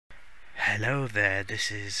Hello there, this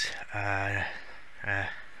is a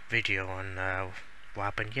video on what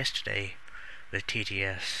happened yesterday with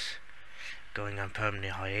TTS going on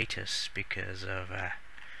permanent hiatus because of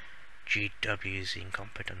GW's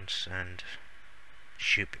incompetence and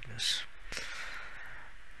stupidness.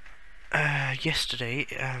 Yesterday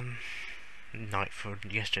night for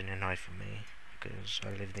me, because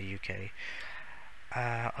I live in the UK.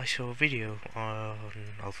 I saw a video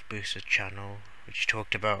on Alpha Booster's channel which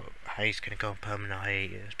talked about how he's going to go on permanent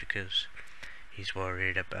hiatus because he's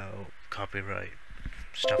worried about copyright,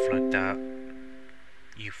 stuff like that.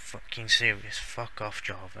 You fucking serious? Fuck off,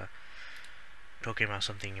 Java. Talking about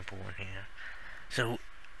something important here. So,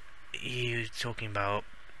 he's talking about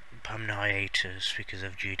permanent hiatus because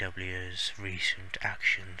of GW's recent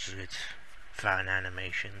actions with fan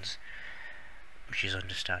animations, which is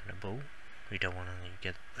understandable. We don't want to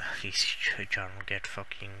get his channel get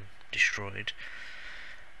fucking destroyed.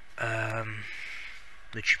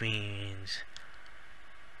 Which means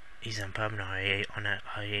he's on permanent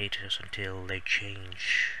hiatus until they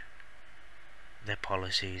change their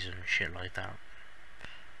policies and shit like that.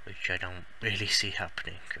 Which I don't really see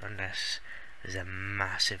happening unless there's a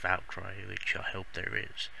massive outcry, which I hope there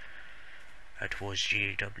is, towards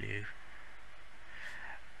GW.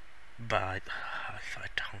 But I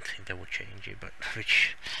don't think they will change it, but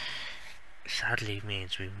which sadly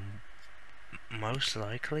means we most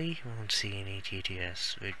likely won't see any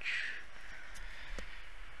TTS, which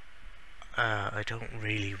I don't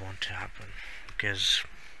really want to happen because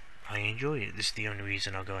I enjoy it. This is the only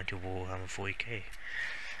reason I go into Warhammer 40k.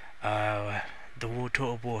 The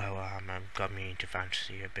Total Warhammer got me into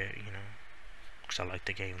fantasy a bit, you know, because I like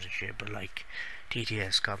the games and shit, but like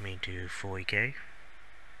TTS got me into 40k.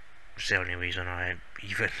 It's the only reason I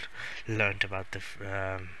even learned about the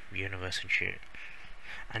universe and shit.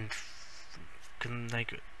 And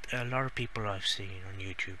like a lot of people I've seen on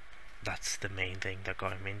YouTube, that's the main thing that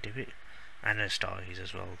got him into it. And there's Starries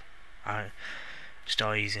as well.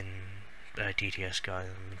 Starries and TTS got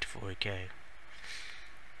him into 40k.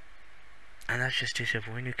 And that's just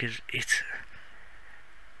disappointing because it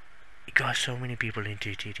got so many people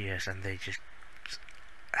into TTS and they just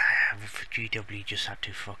GW just had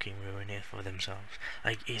to fucking ruin it for themselves.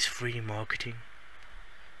 Like, it's free marketing.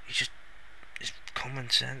 It's common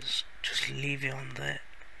sense. Just leave it on there.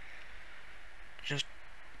 Just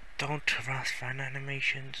don't harass fan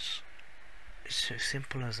animations. It's as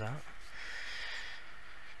simple as that.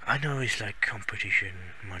 I know it's like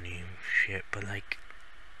competition, money, shit, but like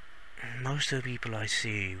most of the people I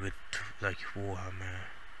see with like Warhammer,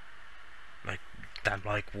 like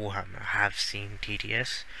Warhammer, have seen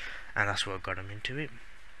TTS, and that's what got them into it.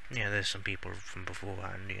 Yeah, there's some people from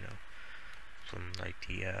beforehand, you know, from like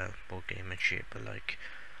the board game and shit, but like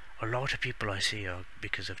a lot of people I see are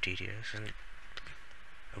because of TTS, and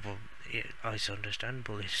well, it's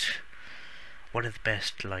understandable. It's one of the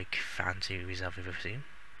best like fan series I've ever seen.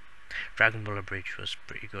 Dragon Ball Bridge was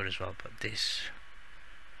pretty good as well, but this,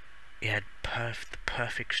 it had the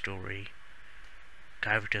perfect story.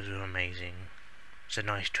 Characters were amazing. It's a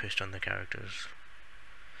nice twist on the characters.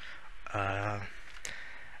 And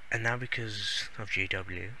now because of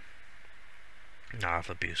GW,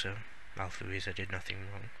 Alpha Booster did nothing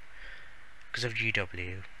wrong. Because of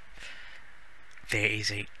GW, there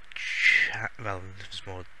is a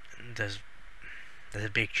there's a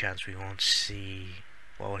big chance we won't see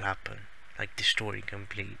what will happen, like the story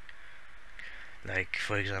complete. Like,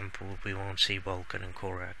 for example, we won't see Vulcan and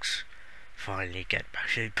Korax finally get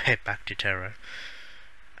back to Terra.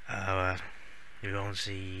 We won't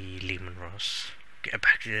see Lehman Ross get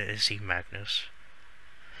back to see Magnus.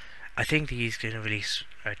 I think he's going to release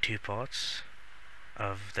 2 parts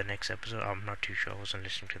of the next episode. I'm not too sure, I wasn't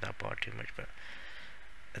listening to that part too much, but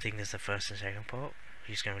I think there's the first and second part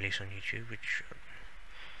he's going to release on YouTube, which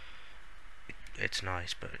it's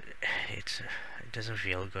nice, but it doesn't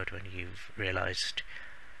feel good when you've realized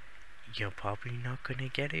you're probably not going to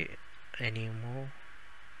get it anymore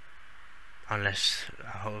unless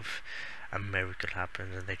a miracle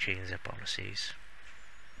happens and they change their policies.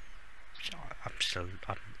 So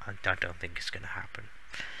I don't think it's going to happen,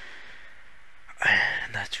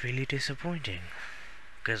 and that's really disappointing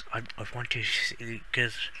because I want to see,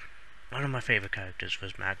 because one of my favorite characters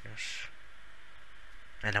was Magnus,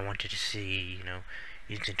 and I wanted to see, you know,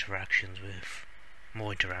 his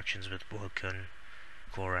more interactions with Vulcan,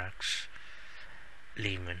 Korax,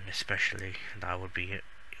 Lehman especially. That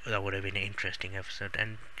would have been an interesting episode,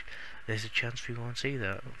 and there's a chance we won't see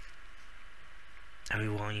that. And we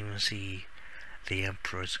won't even see the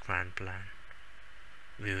Emperor's grand plan.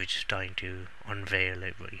 We were just trying to unveil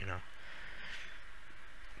it, but you know,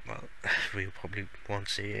 well, we probably won't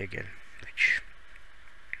see it again, which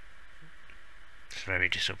is very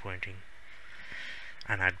disappointing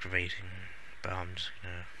and aggravating. But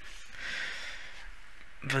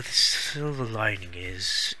But the silver lining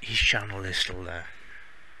is his channel is still there.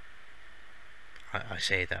 I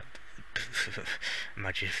say that.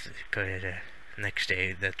 Imagine if the next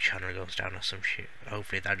day the channel goes down or some shit.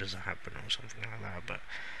 Hopefully that doesn't happen or something like that. But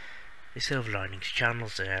the silver lining, his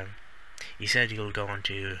channel's there. He said he'll go on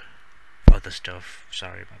to other stuff.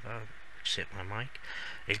 Sorry about that. Just hit my mic.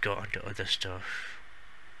 He'll go on to other stuff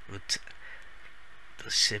with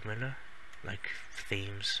similar, like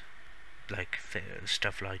themes, like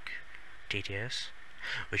stuff like TTS,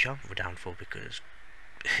 which I'm down for because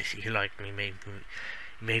he liked me,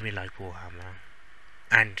 made me like Warhammer.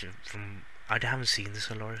 And from I haven't seen the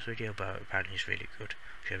Solaris video, but apparently it's really good.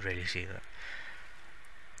 Should really see that.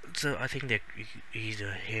 So I think that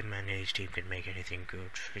either him and his team can make anything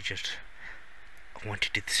good. It just I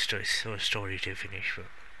wanted the story to finish, but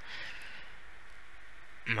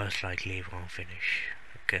most likely it won't finish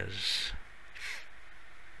because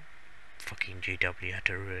fucking GW had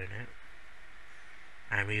to ruin it,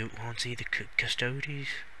 and we won't see the custodies,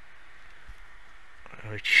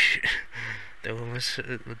 which they were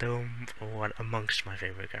one amongst my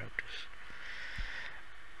favourite characters.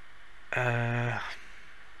 Yeah,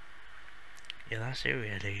 that's it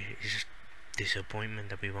really. It's just disappointment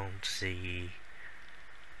that we won't see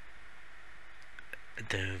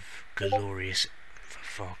the glorious, for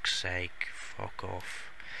fuck's sake, fuck off.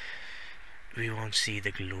 We won't see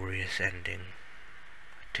the glorious ending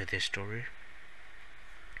to this story.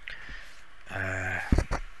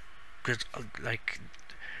 Because, like,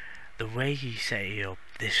 the way he set it up,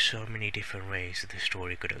 there's so many different ways that the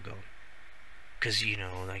story could have gone. Because,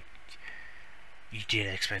 like, you did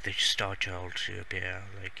expect the Star Child to appear,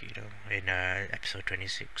 like, in episode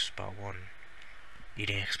 26, part 1. You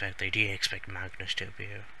didn't expect Magnus to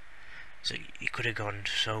appear. So you could have gone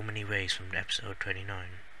so many ways from episode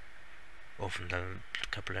 29. Or from the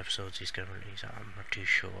couple episodes he's going to release. I'm not too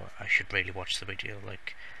sure. I should really watch the video,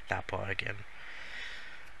 like, that part again.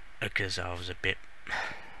 Because I was a bit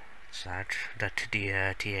sad that the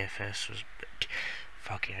TFS was...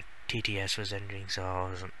 TTS was ending, so I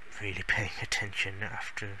wasn't really paying attention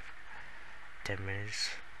after 10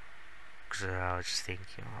 minutes. Because I was just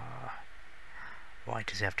thinking, why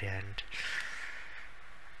does it have to end?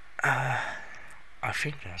 I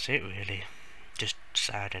think that's it really. Just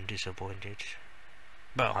sad and disappointed.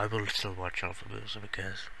 But I will still watch Alpha Booster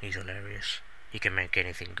because he's hilarious. He can make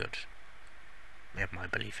anything good. I have my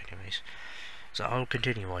belief anyways. So I'll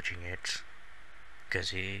continue watching it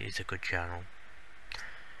because it's a good channel.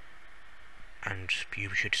 And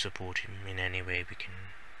you should support him in any way we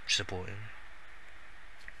can support him.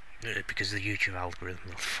 Because the YouTube algorithm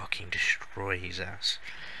will fucking destroy his ass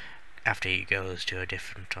after he goes to a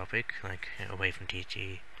different topic, like away from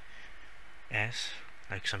TTS.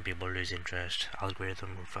 Like some people lose interest,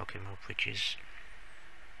 algorithm will fuck him up, which is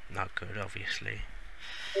not good, obviously.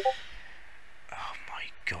 Oh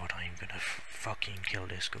my god, I'm gonna fucking kill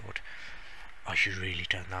Discord. I should really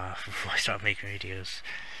turn that off before I start making videos.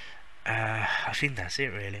 I think that's it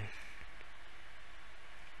really.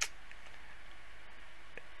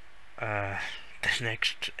 The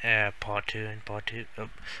next part 1 and part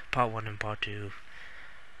 2,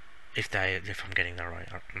 if I'm getting that right,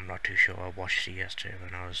 I'm not too sure. I watched it yesterday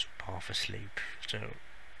when I was half asleep, so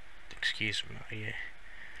excuse me,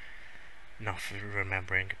 not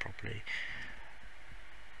remembering it properly.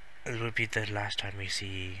 It will be the last time we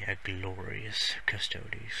see a glorious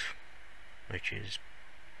Custodes, which is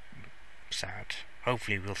sad.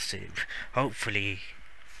 Hopefully we'll see. Hopefully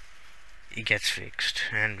it gets fixed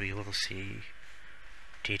and we will see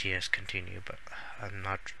TTS continue, but I'm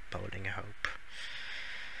not holding a hope.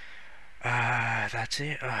 That's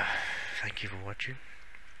it. Thank you for watching,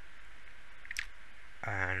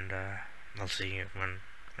 and I'll see you in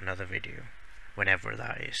another video, whenever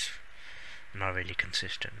that is. I'm not really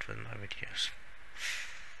consistent with my videos.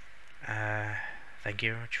 Thank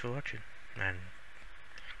you very much for watching, and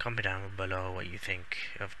comment down below what you think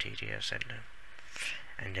of TTS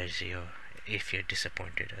and as if you're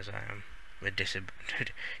disappointed as I am with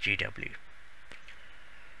GW.